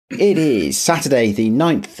It is Saturday, the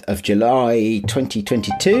 9th of July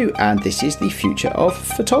 2022, and this is the future of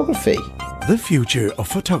photography. The future of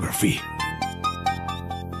photography.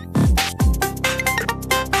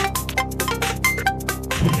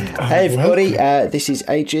 Hey everybody, this is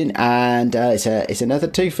Adrian, and it's another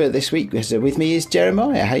twofer this week. So with me is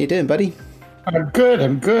Jeremiah. How you doing, buddy? I'm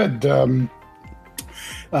good.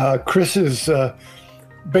 Chris is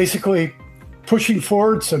basically pushing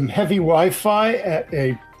forward some heavy Wi-Fi at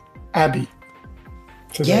a abbey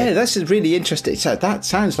today. Yeah, that's really interesting. So that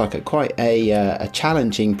sounds like quite a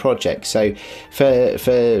challenging project. So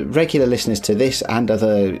for regular listeners to this and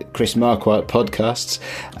other Chris Marquardt podcasts,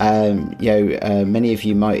 many of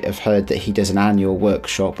you might have heard that he does an annual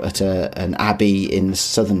workshop at an abbey in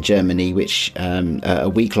southern Germany, which a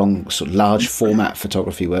week-long sort of large format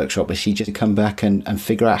photography workshop, where he just come back and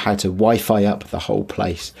figure out how to Wi-Fi up the whole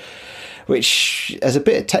place. Which, as a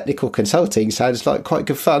bit of technical consulting, sounds like quite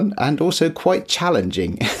good fun and also quite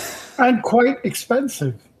challenging. And quite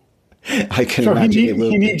expensive. I can imagine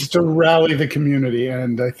he needs to rally the community,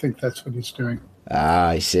 and I think that's what he's doing.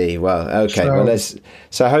 I see. Well, okay.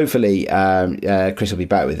 So hopefully Chris will be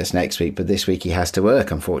back with us next week, but this week he has to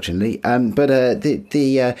work, unfortunately. But we're going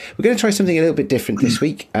to try something a little bit different this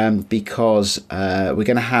week because we're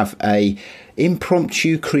going to have a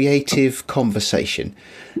impromptu creative conversation,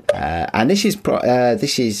 and this is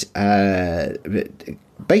based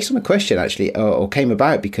on a question actually, or came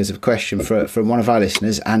about because of a question from one of our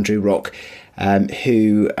listeners, Andrew Rock,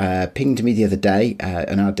 who pinged me the other day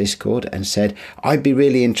on our Discord and said, I'd be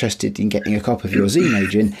really interested in getting a copy of your zine,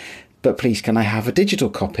 Adrian, but please can I have a digital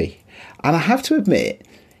copy? And I have to admit,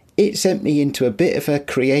 it sent me into a bit of a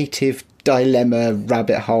creative dilemma,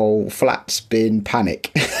 rabbit hole, flat spin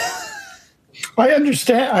panic. I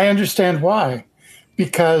understand why.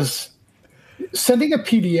 Because sending a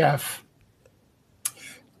PDF,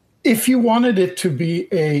 if you wanted it to be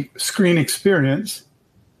a screen experience,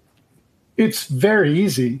 it's very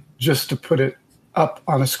easy just to put it up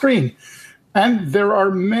on a screen. And there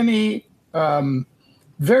are many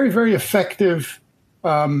very, very effective,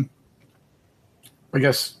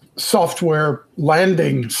 software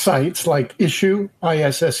landing sites like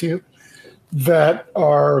ISSU, that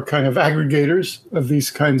are kind of aggregators of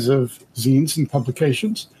these kinds of zines and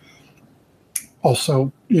publications.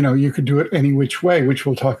 Also, you could do it any which way, which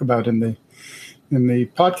we'll talk about in the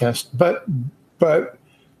podcast. But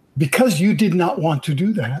because you did not want to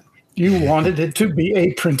do that, you wanted it to be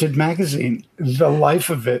a printed magazine. The life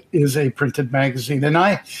of it is a printed magazine. And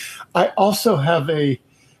I also have an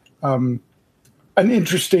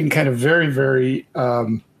interesting kind of very, very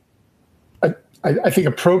I think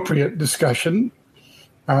appropriate discussion,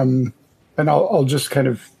 and I'll just kind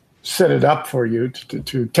of set it up for you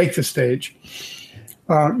to take the stage.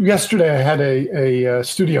 Yesterday, I had a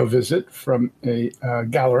studio visit from a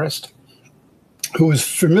gallerist who was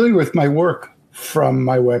familiar with my work from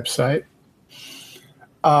my website,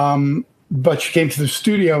 but she came to the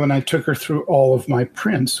studio and I took her through all of my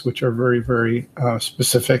prints, which are very, very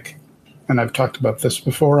specific. And I've talked about this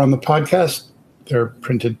before on the podcast. They're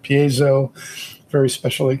printed piezo, very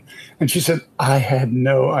specially. And she said, I had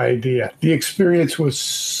no idea. The experience was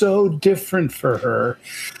so different for her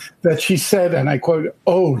that she said, and I quote,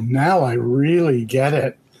 oh, now I really get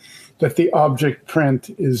it, that the object print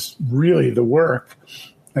is really the work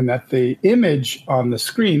and that the image on the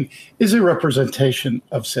screen is a representation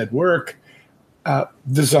of said work,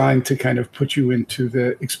 designed to kind of put you into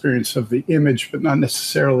the experience of the image, but not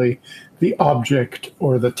necessarily the object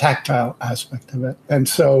or the tactile aspect of it. And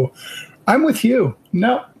so I'm with you.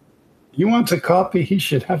 No, he wants a copy. He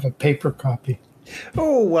should have a paper copy.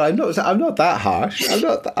 Oh, well, I'm not that harsh. I'm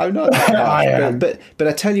not that harsh. I am. But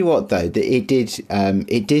I tell you what, though, that it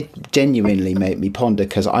did genuinely make me ponder,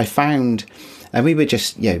 because I found, and we were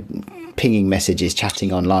just pinging messages,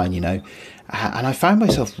 chatting online, and I found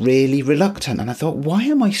myself really reluctant. And I thought, why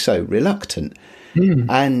am I so reluctant?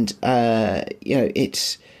 And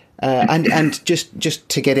it's. And just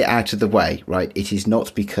to get it out of the way, right? It is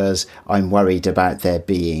not because I'm worried about there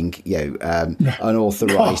being,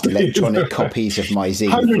 unauthorized electronic copies of my zine.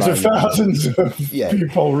 Hundreds of thousands of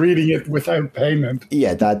people reading it without payment.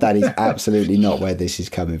 Yeah, that is absolutely not where this is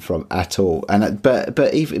coming from at all. And but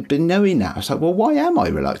knowing that, I was like, well, why am I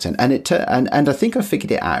reluctant? And and I think I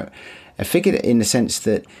figured it out. I figured it in the sense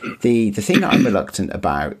that the thing that I'm reluctant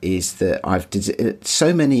about is that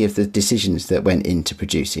so many of the decisions that went into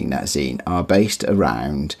producing that zine are based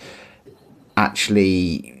around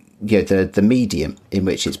actually the medium in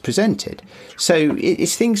which it's presented. So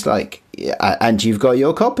it's things like and you've got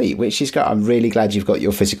your copy, which is great. I'm really glad you've got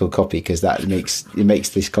your physical copy, because that makes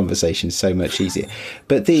this conversation so much easier.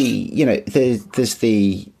 But there's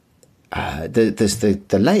the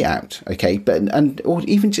layout, okay, or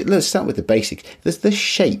even let's start with the basics. There's the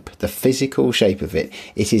shape, the physical shape of it.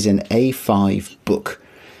 It is an A5 book.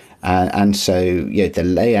 And so, the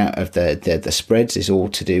layout of the spreads is all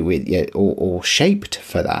to do with, all shaped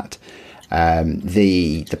for that.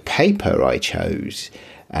 The paper I chose,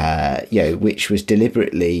 which was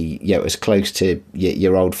deliberately, as close to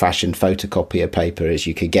your old-fashioned photocopier paper as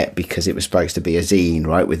you could get, because it was supposed to be a zine,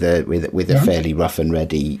 right, with a fairly rough and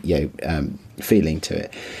ready, feeling to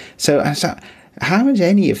it. So how is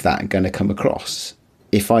any of that going to come across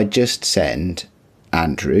if I just send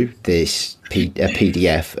Andrew this a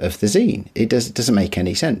PDF of the zine? It doesn't make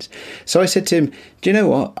any sense. So I said to him, do you know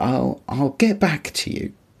what, I'll get back to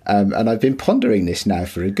you. And I've been pondering this now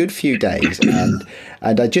for a good few days, and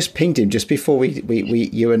I just pinged him just before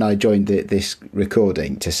you and I joined this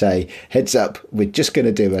recording to say, heads up, we're just going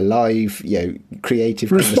to do a live,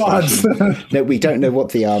 creative response. No, we don't know what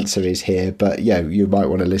the answer is here, but you might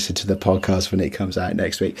want to listen to the podcast when it comes out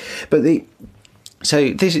next week. But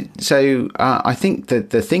I think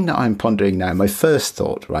that the thing that I'm pondering now, my first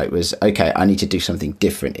thought, right, was, okay, I need to do something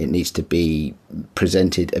different. It needs to be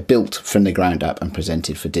presented, built from the ground up and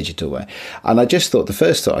presented for digitalware. And I just thought, the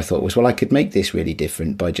first thought I thought was, well, I could make this really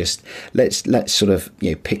different by just let's sort of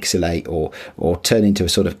pixelate or turn into a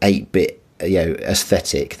sort of 8-bit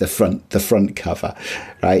aesthetic, the front cover,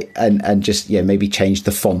 right, and just maybe change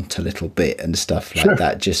the font a little bit and stuff like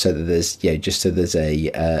that, just so that there's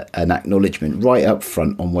an acknowledgement right up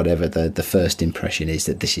front on whatever the first impression is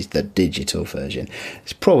that this is the digital version.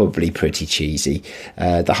 It's probably pretty cheesy.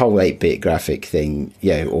 The whole 8-bit graphic thing,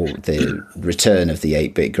 or the return of the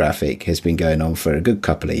 8-bit graphic has been going on for a good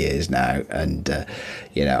couple of years now, and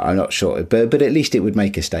I'm not sure, but at least it would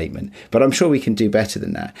make a statement. But I'm sure we can do better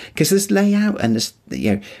than that, because there's layout and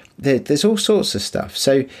there's all sorts of stuff.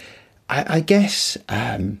 So I guess,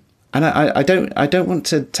 and I don't want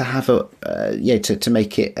to have to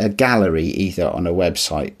make it a gallery either on a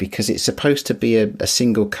website, because it's supposed to be a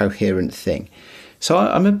single coherent thing. So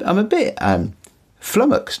I'm a bit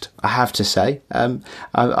flummoxed, I have to say. Tell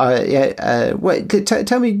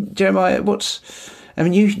me, Jeremiah,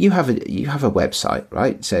 you have a website,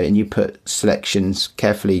 right? So, and you put selections,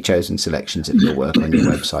 carefully chosen selections of your work on your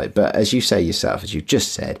website. But as you say yourself, as you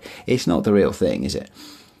just said, it's not the real thing, is it?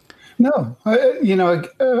 No.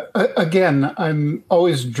 Again, I'm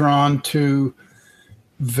always drawn to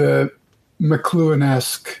the Marshall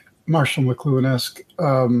McLuhan-esque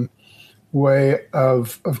way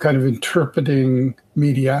of kind of interpreting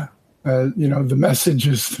media. The message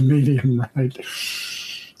is the medium, right?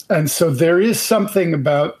 And so there is something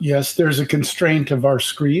about, yes, there's a constraint of our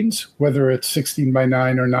screens, whether it's 16 by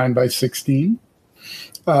 9 or 9 by 16,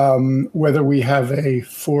 whether we have a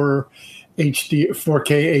 4K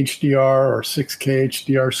HDR or 6K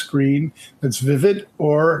HDR screen that's vivid,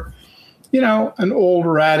 or, an old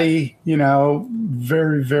ratty,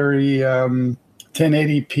 very, very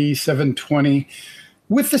 1080p 720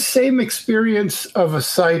 with the same experience of a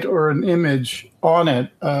site or an image on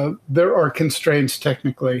it. There are constraints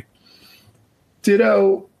technically.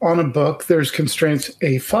 Ditto on a book, there's constraints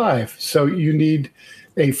A5. So you need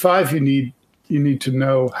A5, you need to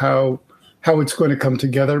know how it's going to come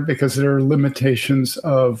together, because there are limitations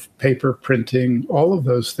of paper printing, all of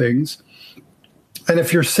those things. And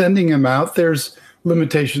if you're sending them out, there's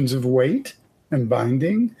limitations of weight and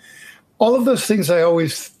binding. All of those things I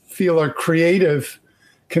always feel are creative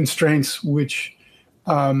constraints which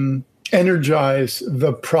energize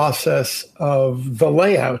the process of the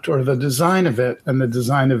layout or the design of it. And the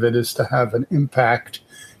design of it is to have an impact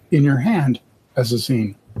in your hand as a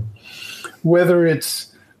zine. Whether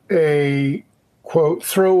it's a, quote,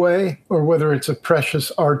 throwaway, or whether it's a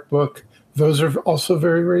precious art book, those are also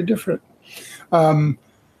very, very different.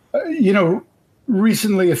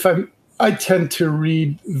 Recently, I tend to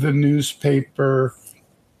read the newspaper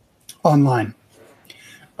online.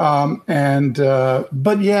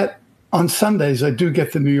 But yet on Sundays, I do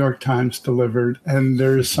get the New York Times delivered, and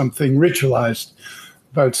there is something ritualized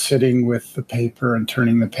about sitting with the paper and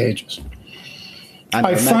turning the pages. And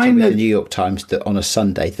I find that the New York Times, that on a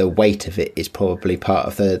Sunday, the weight of it is probably part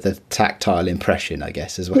of the tactile impression, I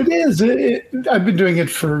guess, as well. It is. I've been doing it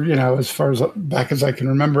for, as far as back as I can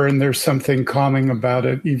remember, and there's something calming about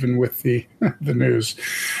it, even with the news.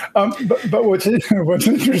 But what's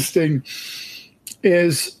interesting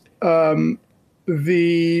is the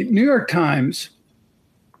New York Times,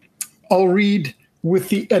 I'll read with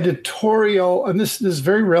the editorial, and this is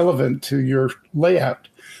very relevant to your layout.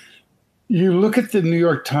 you look at the New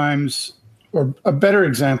York Times, or a better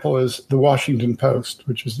example is the Washington Post,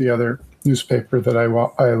 which is the other newspaper that I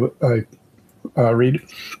read.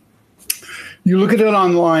 You look at it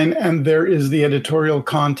online, and there is the editorial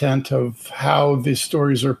content of how the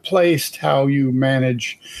stories are placed, how you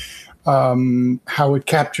manage, how it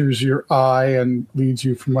captures your eye and leads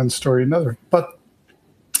you from one story to another. But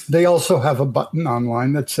they also have a button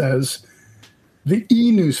online that says the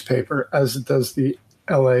e-newspaper, as it does the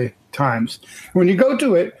LA Times. When you go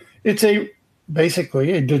to it, it's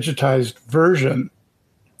basically a digitized version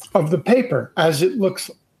of the paper as it looks.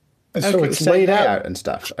 So it's laid out and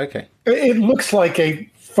stuff. Okay. It looks like a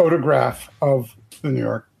photograph of the New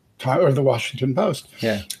York Times or the Washington Post.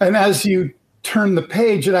 Yeah. And as you turn the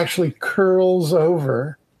page, it actually curls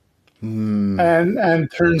over and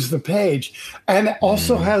turns the page. And it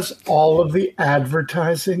also has all of the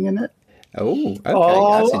advertising in it. Oh, okay.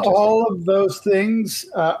 All of those things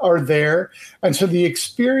are there. And so the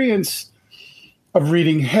experience of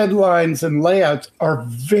reading headlines and layouts are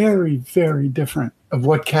very, very different of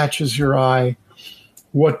what catches your eye,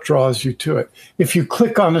 what draws you to it. If you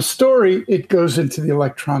click on a story, it goes into the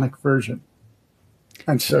electronic version.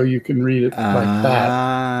 And so you can read it like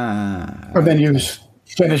that. And then you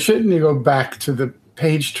finish it and you go back to the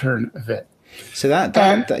page turn of it. So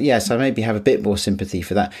yes, I maybe have a bit more sympathy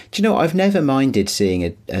for that. Do you know, I've never minded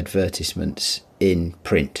seeing advertisements in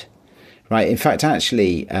print. Right. In fact,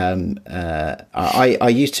 actually, I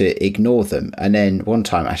used to ignore them. And then one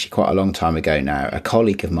time, actually quite a long time ago now, a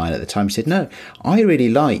colleague of mine at the time said, no, I really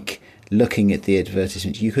like looking at the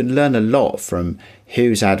advertisements. You can learn a lot from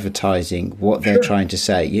who's advertising, what they're trying to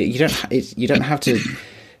say. You don't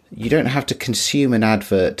have to consume an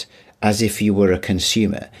advert as if you were a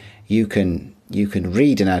consumer. You can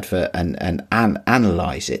read an advert and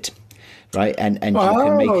analyze it. Right, and you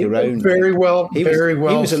can make your own. Very well. He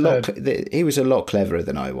was a lot cleverer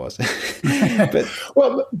than I was. But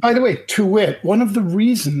well, by the way, to wit, one of the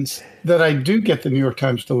reasons that I do get the New York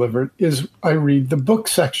Times delivered is I read the book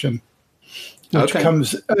section, which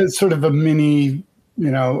comes as sort of a mini,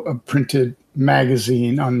 a printed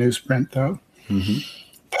magazine on newsprint, though. Mm-hmm.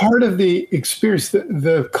 Part of the experience,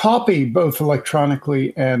 the copy, both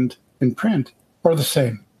electronically and in print, are the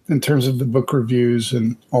same in terms of the book reviews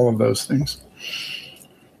and all of those things.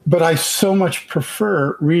 But I so much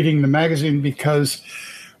prefer reading the magazine because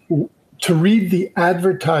to read the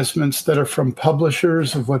advertisements that are from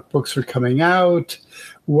publishers of what books are coming out,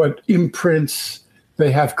 what imprints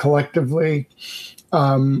they have collectively,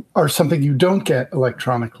 are something you don't get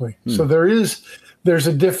electronically. So there's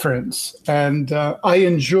a difference. And I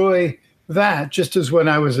enjoy that just as when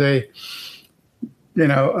I was a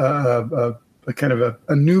kind of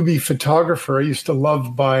a newbie photographer. I used to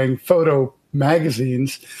love buying photo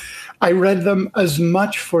magazines. I read them as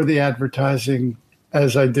much for the advertising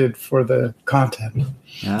as I did for the content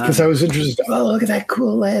because I was interested. Oh, look at that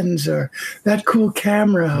cool lens or that cool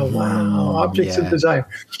camera. Wow, objects of desire.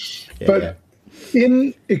 But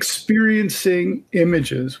in experiencing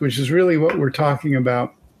images, which is really what we're talking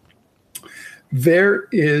about, there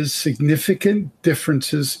is significant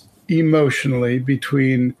differences emotionally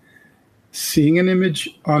between seeing an image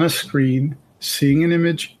on a screen, seeing an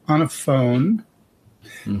image on a phone,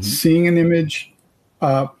 seeing an image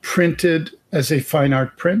printed as a fine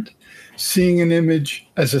art print, seeing an image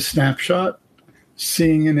as a snapshot,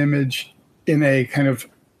 seeing an image in a kind of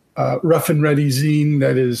rough and ready zine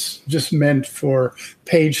that is just meant for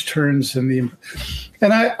page turns. And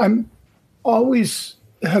I'm always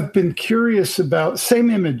have been curious about same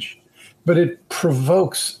image, but it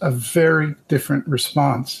provokes a very different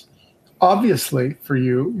response. Obviously, for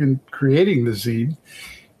you in creating the zine,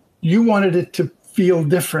 you wanted it to feel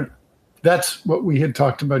different. That's what we had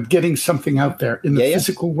talked about, getting something out there in the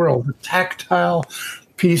physical world, a tactile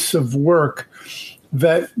piece of work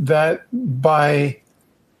that by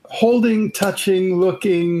holding, touching,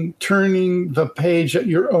 looking, turning the page at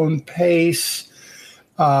your own pace,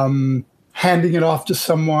 handing it off to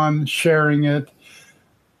someone, sharing it,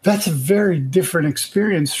 that's a very different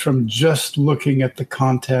experience from just looking at the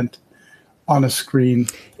content on a screen.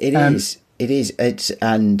 It is.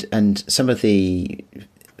 And some of the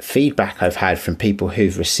feedback I've had from people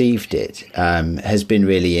who've received it has been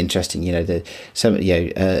really interesting.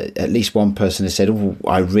 At least one person has said, "Oh,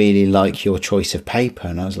 I really like your choice of paper,"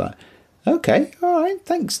 and I was like, "Okay, all right,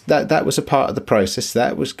 thanks. That was a part of the process.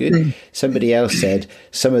 That was good." Somebody else said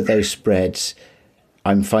some of those spreads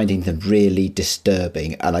I'm finding them really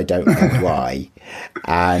disturbing, and I don't know why.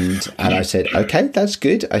 And I said, okay, that's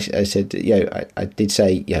good. I said, I did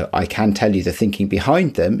say, I can tell you the thinking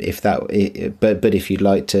behind them but if you'd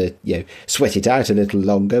like to, sweat it out a little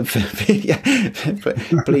longer, but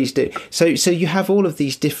please do. So you have all of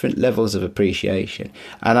these different levels of appreciation,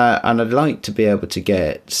 and I'd like to be able to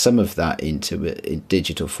get some of that into a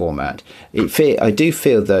digital format. I do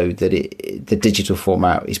feel though that the digital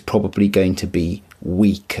format is probably going to be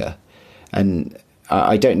weaker, and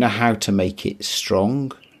I don't know how to make it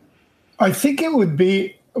strong. I think it would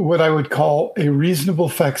be what I would call a reasonable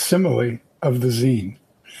facsimile of the zine.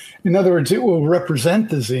 In other words, it will represent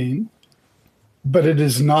the zine, but it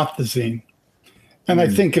is not the zine. And I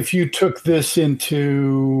think if you took this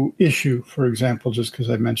into issue, for example, just because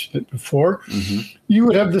I mentioned it before, you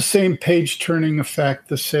would have the same page turning effect,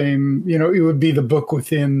 the same, it would be the book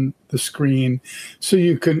within the screen. So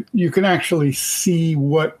you can actually see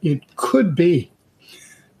what it could be.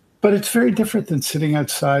 But it's very different than sitting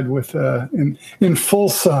outside with in full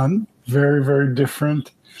sun, very, very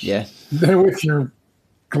different. Yeah. There with your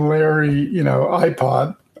glary,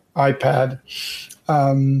 iPad.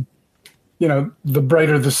 The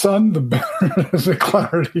brighter the sun, the better the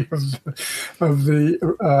clarity of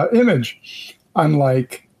the image.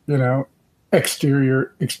 Unlike,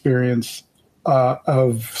 exterior experience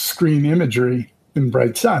of screen imagery in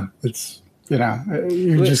bright sun. It's, you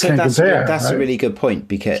just can't compare. That's right? a really good point,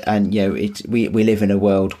 because, we live in a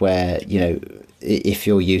world where, if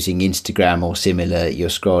you're using Instagram or similar, you're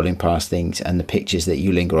scrolling past things, and the pictures that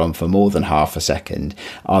you linger on for more than half a second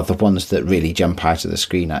are the ones that really jump out of the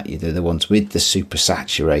screen at you. They're the ones with the super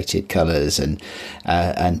saturated colours and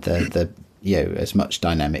the as much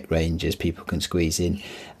dynamic range as people can squeeze in,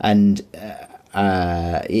 and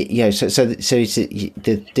so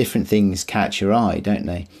the different things catch your eye, don't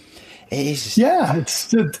they? It is. Yeah,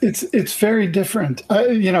 it's very different.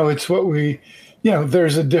 It's what we.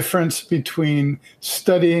 There's a difference between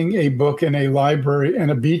studying a book in a library and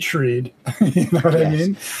a beach read. You know what I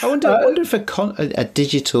mean? I wonder if a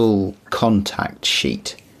digital contact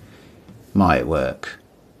sheet might work.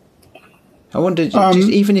 I wonder, just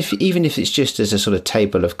even if it's just as a sort of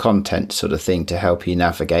table of content sort of thing to help you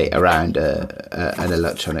navigate around an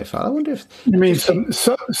electronic file. I wonder if you mean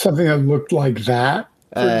something that looked like that.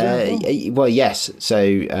 Well, yes. So,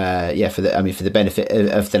 for the benefit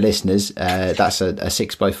of the listeners, that's a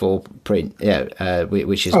 6x4 print.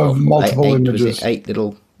 Which is multiple images. 8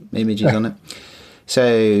 little images on it. So,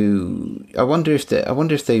 I wonder if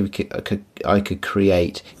I could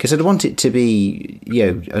create, because I'd want it to be,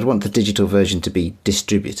 I'd want the digital version to be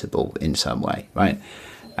distributable in some way, right?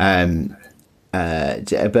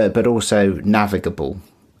 But also navigable,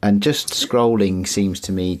 and just scrolling seems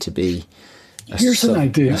to me to be. Here's an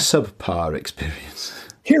idea. A subpar experience.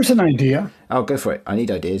 Here's an idea. I'll go for it. I need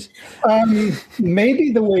ideas.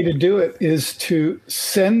 Maybe the way to do it is to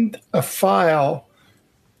send a file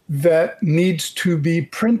that needs to be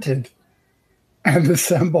printed and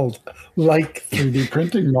assembled like 3D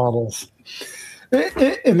printing models.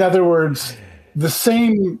 In other words, the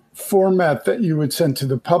same format that you would send to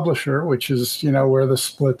the publisher, which is, where the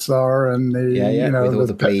splits are and with all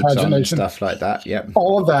the bleeds on and stuff like that. Yep.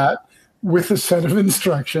 All of that, with a set of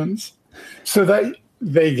instructions, so that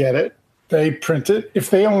they get it, they print it.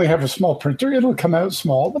 If they only have a small printer, it'll come out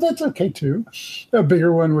small, but that's okay too. A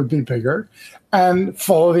bigger one would be bigger. And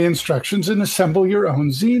follow the instructions and assemble your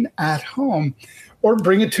own zine at home, or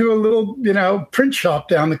bring it to a little, print shop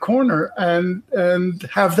down the corner and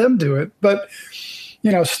have them do it. But,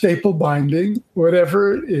 staple binding,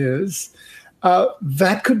 whatever it is,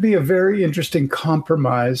 that could be a very interesting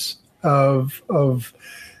compromise of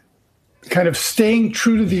kind of staying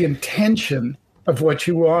true to the intention of what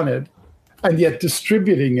you wanted, and yet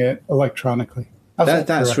distributing it electronically.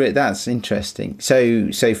 That's interesting.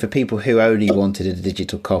 So for people who only wanted a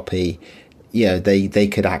digital copy, they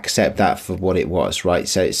could accept that for what it was, right?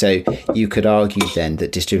 So you could argue then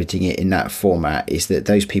that distributing it in that format is that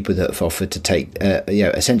those people that have offered to take,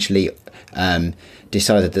 essentially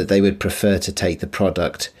decided that they would prefer to take the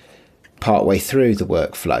product partway through the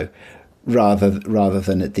workflow rather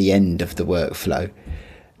than at the end of the workflow.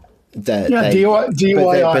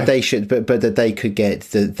 DIY. But they should, but that they could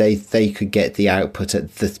get the output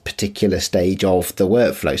at the particular stage of the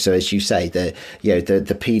workflow. So as you say, the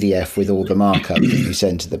PDF with all the markup that you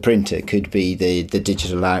send to the printer could be the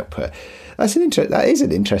digital output. That is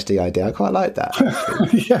an interesting idea. I quite like that.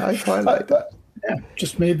 Yeah, I quite like that. Yeah,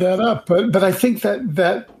 just made that up. But I think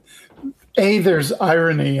that there's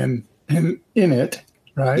irony in it.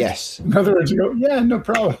 right? Yes. In other words, you go, yeah, no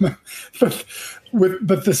problem.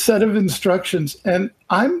 but the set of instructions, and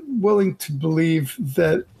I'm willing to believe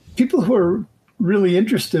that people who are really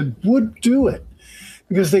interested would do it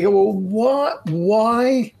because they go, well,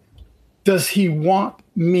 why does he want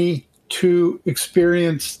me to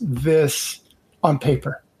experience this on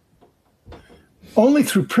paper? Only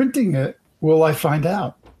through printing it will I find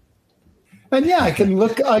out. And yeah, I can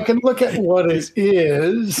look at what it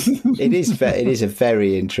is. It is a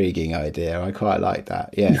very intriguing idea. I quite like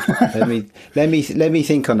that. Yeah. let me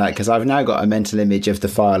think on that, because I've now got a mental image of the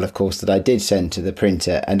file, of course, that I did send to the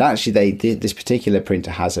printer. And actually this particular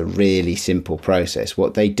printer has a really simple process.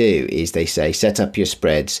 What they do is they say, set up your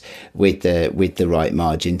spreads with the right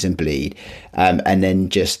margins and bleed, and then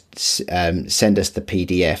just send us the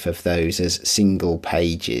PDF of those as single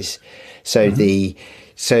pages. So the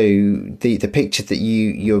picture that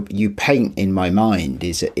you paint in my mind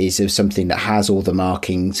is of something that has all the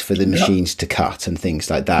markings for the machines to cut and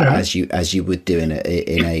things like that, as you would do in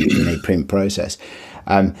a print process.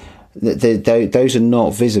 Those are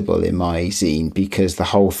not visible in my zine because the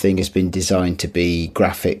whole thing has been designed to be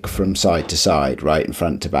graphic from side to side, right, and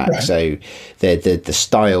front to back. Right. So the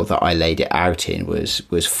style that I laid it out in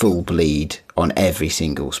was full bleed on every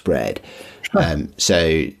single spread. But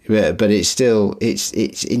it's still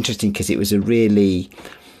it's interesting because it was a really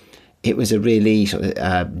sort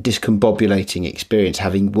of discombobulating experience,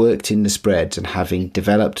 having worked in the spreads and having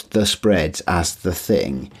developed the spreads as the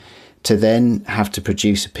thing, to then have to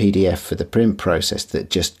produce a PDF for the print process that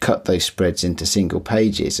just cut those spreads into single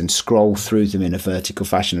pages and scroll through them in a vertical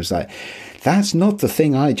fashion. It was like, that's not the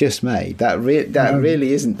thing I just made. That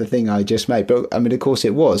really isn't the thing I just made. But I mean, of course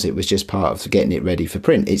it was just part of getting it ready for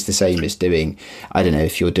print. It's the same as doing, I don't know,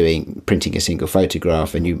 if you're printing a single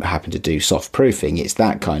photograph and you happen to do soft proofing, it's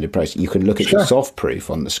that kind of process. You can look at your soft proof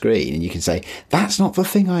on the screen and you can say, that's not the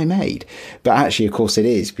thing I made. But actually, of course it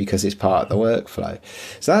is, because it's part of the workflow.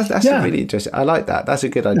 So that's really interesting. I like that. That's a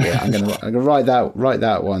good idea. I'm gonna write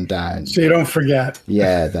that one down. So you don't forget.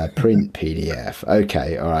 Yeah, the print PDF.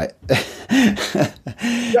 Okay, all right.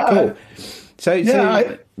 Cool.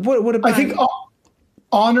 So what about? I think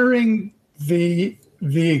honoring the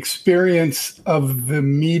experience of the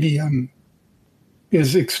medium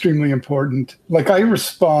is extremely important. Like, I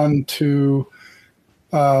respond to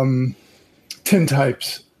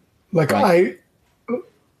tintypes. Like, right.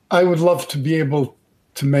 I would love to be able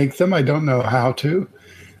to make them. I don't know how to.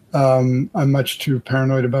 I'm much too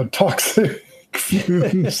paranoid about toxic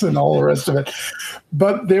fumes and all the rest of it.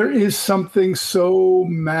 But there is something so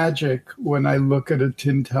magic when I look at a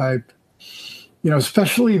tintype,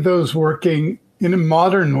 especially those working in a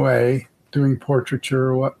modern way, doing portraiture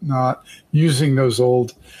or whatnot, using those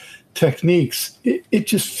old techniques. It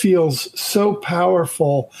just feels so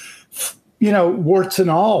powerful, warts and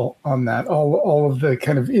all on that. All of the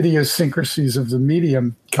kind of idiosyncrasies of the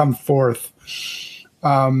medium come forth.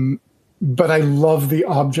 But I love the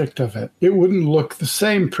object of it. It wouldn't look the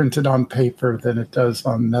same printed on paper than it does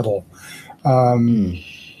on metal. And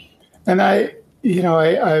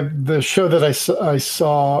the show that I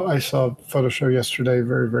saw a photo show yesterday,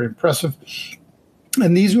 very, very impressive.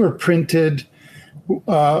 And these were printed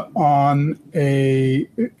on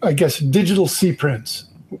digital C prints.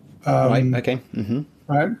 Right. Okay. Mm-hmm.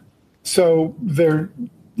 Right. So they're,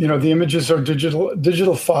 the images are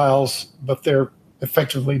digital files, but they're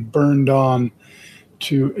effectively burned on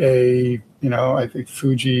to I think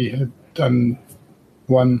Fuji had done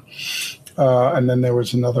one, and then there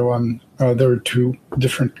was another one. There were two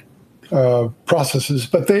different processes,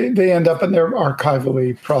 but they end up and they're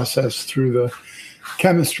archivally processed through the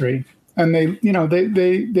chemistry, and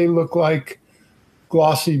they look like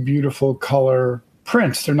glossy, beautiful color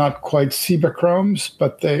prints. They're not quite sebachromes,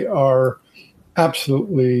 but they are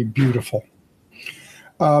absolutely beautiful.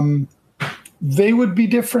 They would be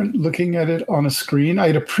different looking at it on a screen.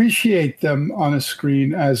 I'd appreciate them on a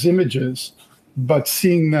screen as images, but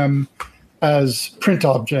seeing them as print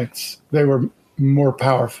objects, they were more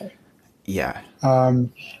powerful. Yeah.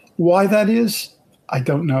 Why that is, I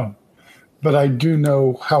don't know. But I do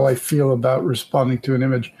know how I feel about responding to an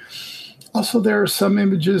image. Also, there are some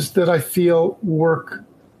images that I feel work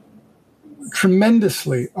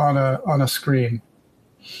tremendously on a screen.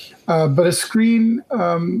 But a screen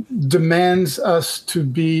demands us to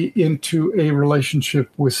be into a relationship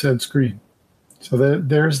with said screen. So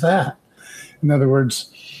there's that. In other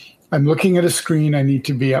words, I'm looking at a screen. I need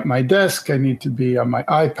to be at my desk. I need to be on my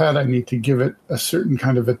iPad. I need to give it a certain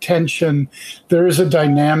kind of attention. There is a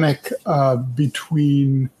dynamic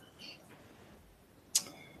between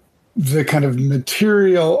the kind of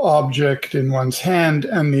material object in one's hand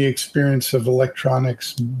and the experience of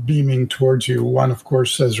electronics beaming towards you. One, of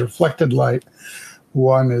course, says reflected light.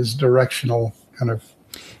 One is directional kind of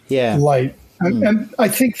light. And I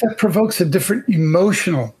think that provokes a different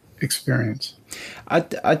emotional experience. I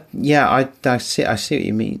see what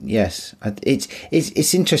you mean. Yes,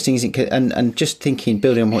 it's interesting, isn't it? And just thinking,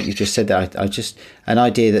 building on what you just said, that I just, an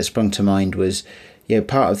idea that sprung to mind was,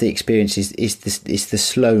 part of the experience is the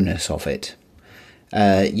slowness of it.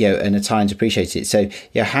 And at times appreciate it. So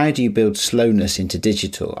how do you build slowness into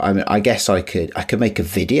digital? I mean, I guess I could make a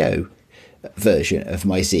video version of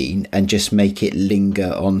my zine and just make it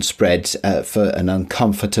linger on spreads for an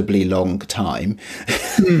uncomfortably long time.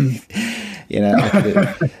 I could do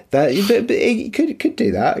that, but it could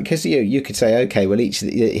do that, because you could say, okay, well, here's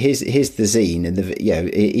the zine, and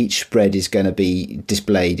each spread is going to be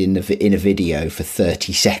displayed in a video for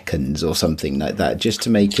 30 seconds or something like that, just to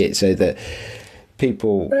make it so that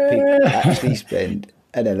people actually spend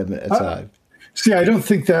an element of time. See, I don't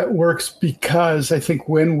think that works, because I think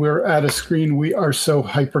when we're at a screen, we are so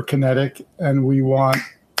hyperkinetic and we want,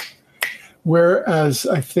 whereas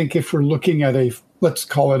I think if we're looking at let's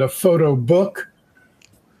call it a photo book,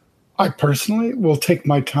 I personally will take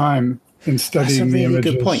my time in studying the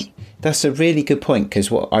images. Good point. That's a really good point, because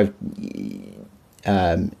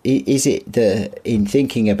is it in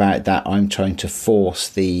thinking about that, I'm trying to force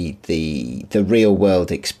the real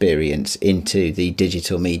world experience into the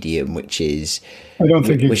digital medium, which is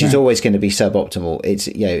is always going to be suboptimal. It's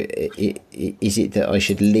is it that I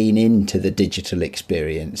should lean into the digital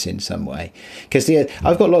experience in some way? Because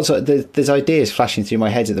I've got lots of there's ideas flashing through my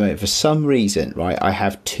head at the moment. For some reason, right, I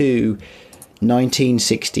have two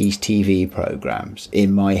 1960s TV programs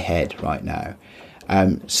in my head right now.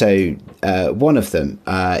 So one of them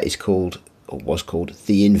was called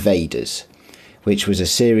The Invaders, which was a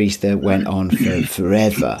series that went on for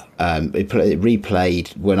forever. It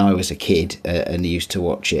replayed when I was a kid and used to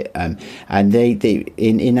watch it. And they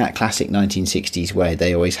in that classic 1960s way,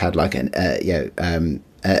 they always had like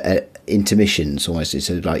intermissions almost.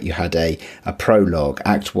 So like you had a prologue,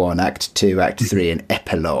 act 1, act 2, act 3, and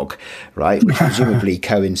epilogue, right, which presumably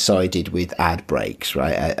coincided with ad breaks,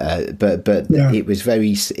 right? But it was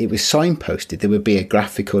signposted. There would be a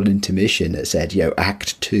graphical intermission that said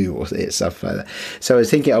act 2 or stuff like that. So I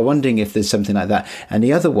was wondering if there's something like that. And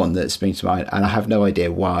the other one that springs to mind, and I have no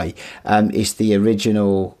idea why, is the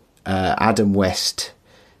original Adam West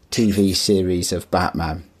TV series of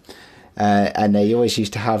Batman. And they always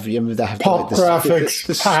used to have, they have pop graphics,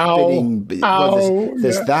 the spinning.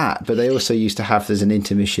 There's that, but they also used to have, there's an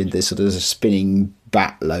intermission, there's a spinning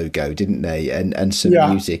bat logo, didn't they? And some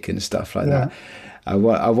music and stuff like that. I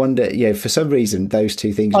wonder, for some reason, those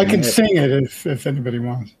two things. I can sing it if anybody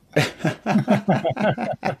wants.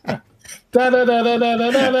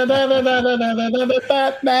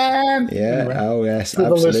 Batman. Yeah. Anyway, oh yes,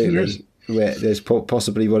 absolutely. There's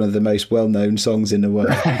possibly one of the most well-known songs in the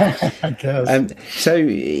world. I guess. So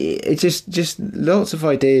it's just lots of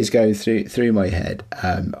ideas going through my head.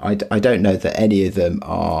 I don't know that any of them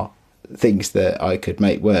are things that I could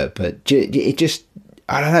make work, but it just,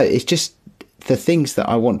 I don't know. It's just the things that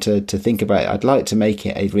I want to think about. I'd like to make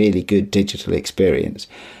it a really good digital experience,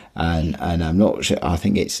 and I'm not sure. I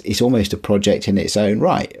think it's almost a project in its own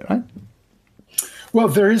right. Well,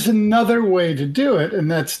 there is another way to do it, and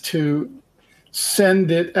that's to send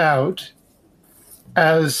it out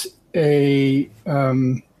as I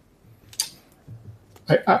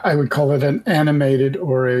would call it an animated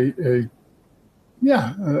or an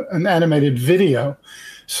animated video,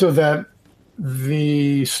 so that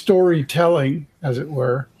the storytelling, as it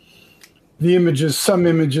were, some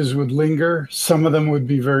images would linger, some of them would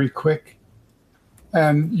be very quick,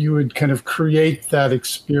 and you would kind of create that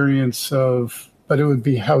experience but it would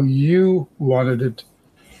be how you wanted it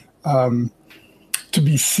to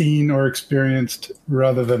be seen or experienced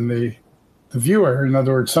rather than the viewer. In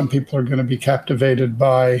other words, some people are going to be captivated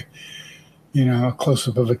by, a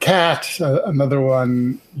close-up of a cat, another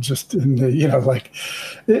one just in the,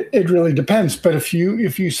 it really depends. But if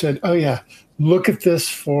you said, oh yeah, look at this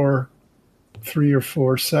for 3 or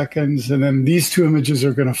 4 seconds, and then these two images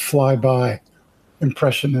are going to fly by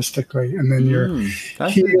impressionistically, and then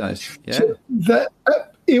that's really nice. Yeah. So that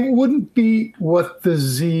it wouldn't be what the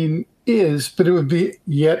zine is, but it would be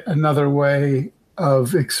yet another way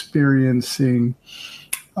of experiencing,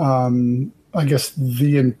 I guess,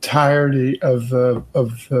 the entirety of the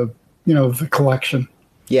collection.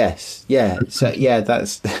 Yes, yeah. So yeah,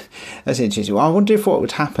 that's That's interesting. Well, I wonder if what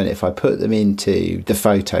would happen if I put them into the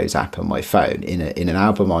Photos app on my phone in an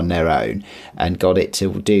album on their own and got it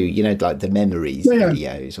to do, you know, like the memories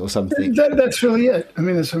videos or something. That's really it. I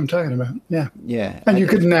mean, that's what I'm talking about. Yeah. Yeah. And you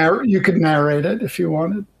could narrate it if you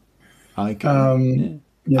wanted. I can.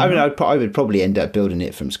 I mean, I would probably end up building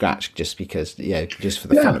it from scratch just because, just for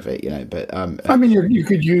the fun of it, you know. But I mean, you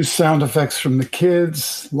could use sound effects from the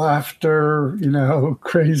kids, laughter, you know,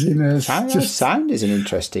 craziness. Sound is an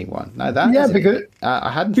interesting one. No, because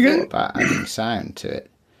I hadn't thought about adding sound to it.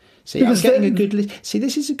 See, I'm getting a good list. See,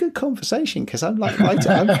 this is a good conversation because I'm like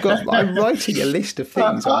I'm writing a list of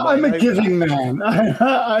things. I'm a giving man.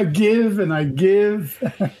 I give and I give.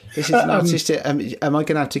 This is not just. Am I going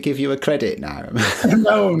to have to give you a credit now?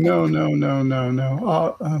 No.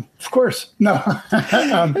 Of course, no.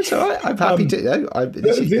 That's all right. I'm happy to.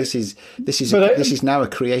 This is now a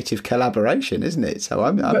creative collaboration, isn't it? So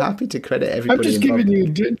I'm happy to credit everybody. I'm just giving you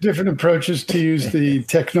different approaches to use the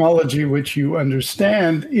technology which you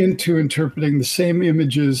understand into interpreting the same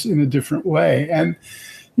images in a different way, and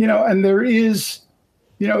there is,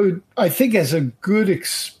 I think as a good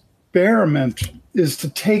experiment is to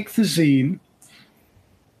take the zine,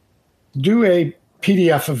 do a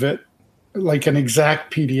PDF of it, like an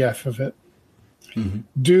exact PDF of it,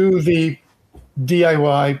 do the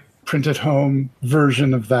DIY print at home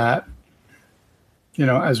version of that,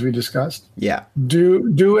 as we discussed. Yeah.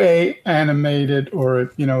 Do a animated or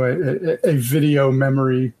a video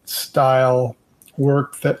memory style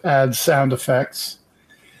work that adds sound effects,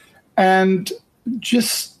 and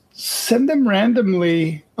just send them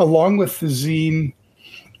randomly along with the zine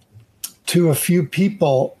to a few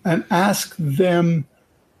people and ask them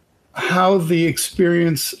how the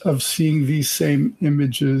experience of seeing these same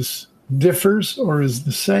images differs or is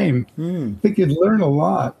the same. I think you'd learn a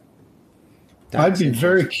lot. I'd be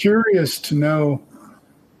very curious to know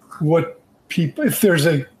if there's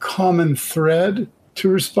a common thread to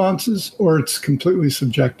responses or it's completely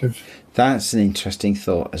subjective. That's an interesting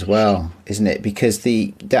thought as well, isn't it? Because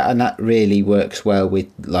that really works well with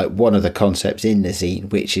like one of the concepts in the zine,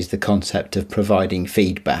 which is the concept of providing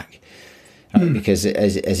feedback. Because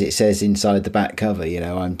as it says inside the back cover,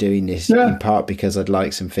 I'm doing this in part because I'd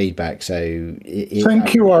like some feedback. So same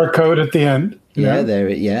QR code at the end. There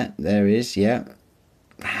is.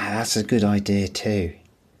 That's a good idea too.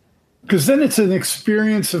 Because then it's an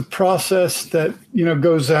experience of process that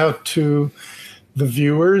goes out to the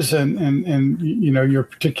viewers and your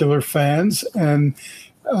particular fans, and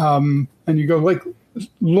you go like,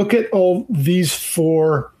 look at all these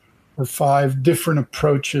 4 or 5 different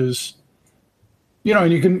approaches,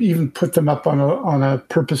 and you can even put them up on a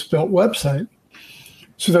purpose-built website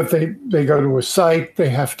so that they go to a site, they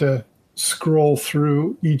have to scroll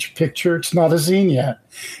through each picture. It's not a zine yet;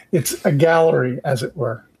 it's a gallery, as it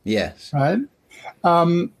were. Yes. Right.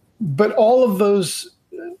 But all of those,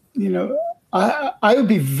 I would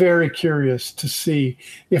be very curious to see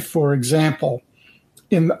if, for example,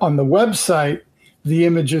 on the website, the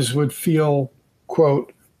images would feel,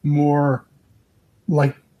 quote, more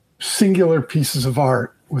like singular pieces of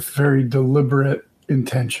art with very deliberate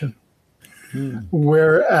intention.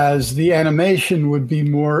 Whereas the animation would be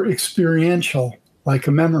more experiential, like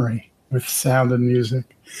a memory with sound and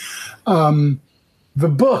music. The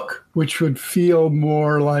book, which would feel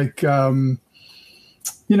more like, you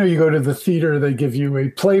go to the theater, they give you a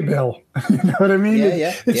playbill. You know what I mean?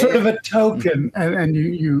 It's sort of a token, and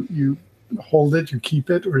you hold it, you keep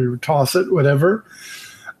it, or you toss it, whatever.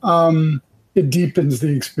 It deepens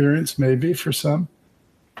the experience, maybe, for some.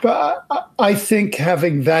 But I think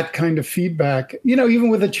having that kind of feedback, even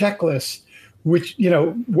with a checklist, which,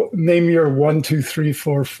 name your 1, 2, 3,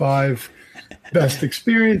 4, 5 best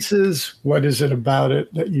experiences. What is it about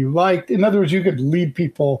it that you liked? In other words, you could lead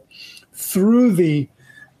people through the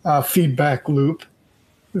feedback loop.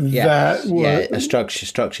 A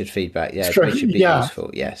structured feedback. Yeah, it should be useful.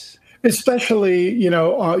 Yes, especially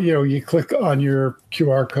you click on your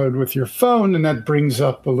QR code with your phone, and that brings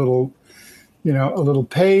up a little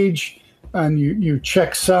page, and you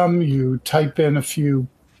check some, you type in a few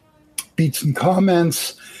beats and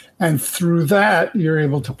comments. And through that, you're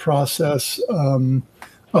able to process a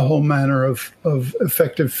whole manner of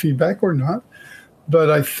effective feedback, or not.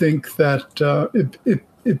 But I think that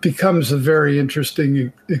it becomes a very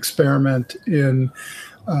interesting experiment in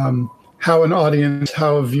how an audience,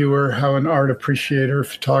 how a viewer, how an art appreciator,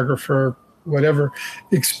 photographer, whatever,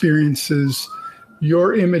 experiences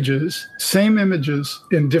your images, same images,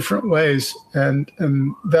 in different ways. And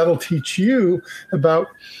that'll teach you about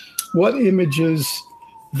what images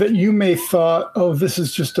that you may thought, oh, this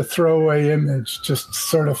is just a throwaway image, just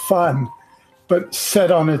sort of fun. but set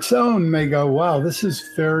on its own may go, wow, this is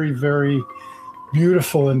very, very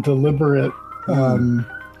beautiful and deliberate.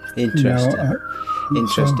 Interesting.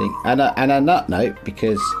 Interesting. And on that note,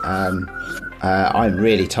 because I'm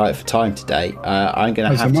really tight for time today, I'm going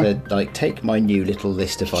to have to take my new little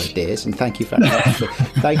list of ideas, and thank you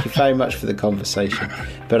very much for the conversation.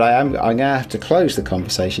 But I'm going to have to close the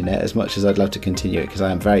conversation there, as much as I'd love to continue it, because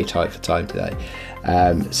I am very tight for time today.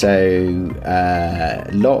 So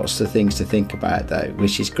lots of things to think about, though,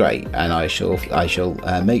 which is great, and I shall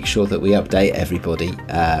make sure that we update everybody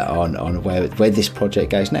on where this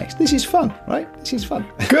project goes next. This is fun, right? This is fun.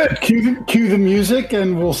 Good. Cue the music,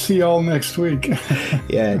 and we'll see you all next week.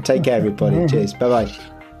 Yeah. Take care, everybody. Cheers. Bye-bye.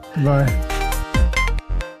 Bye.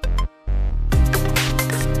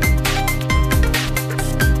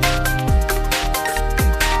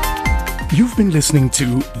 You've been listening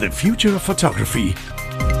to The Future of Photography.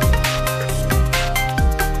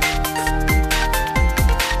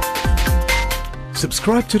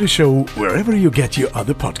 Subscribe to the show wherever you get your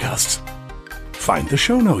other podcasts. Find the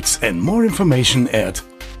show notes and more information at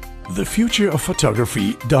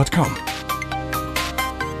thefutureofphotography.com.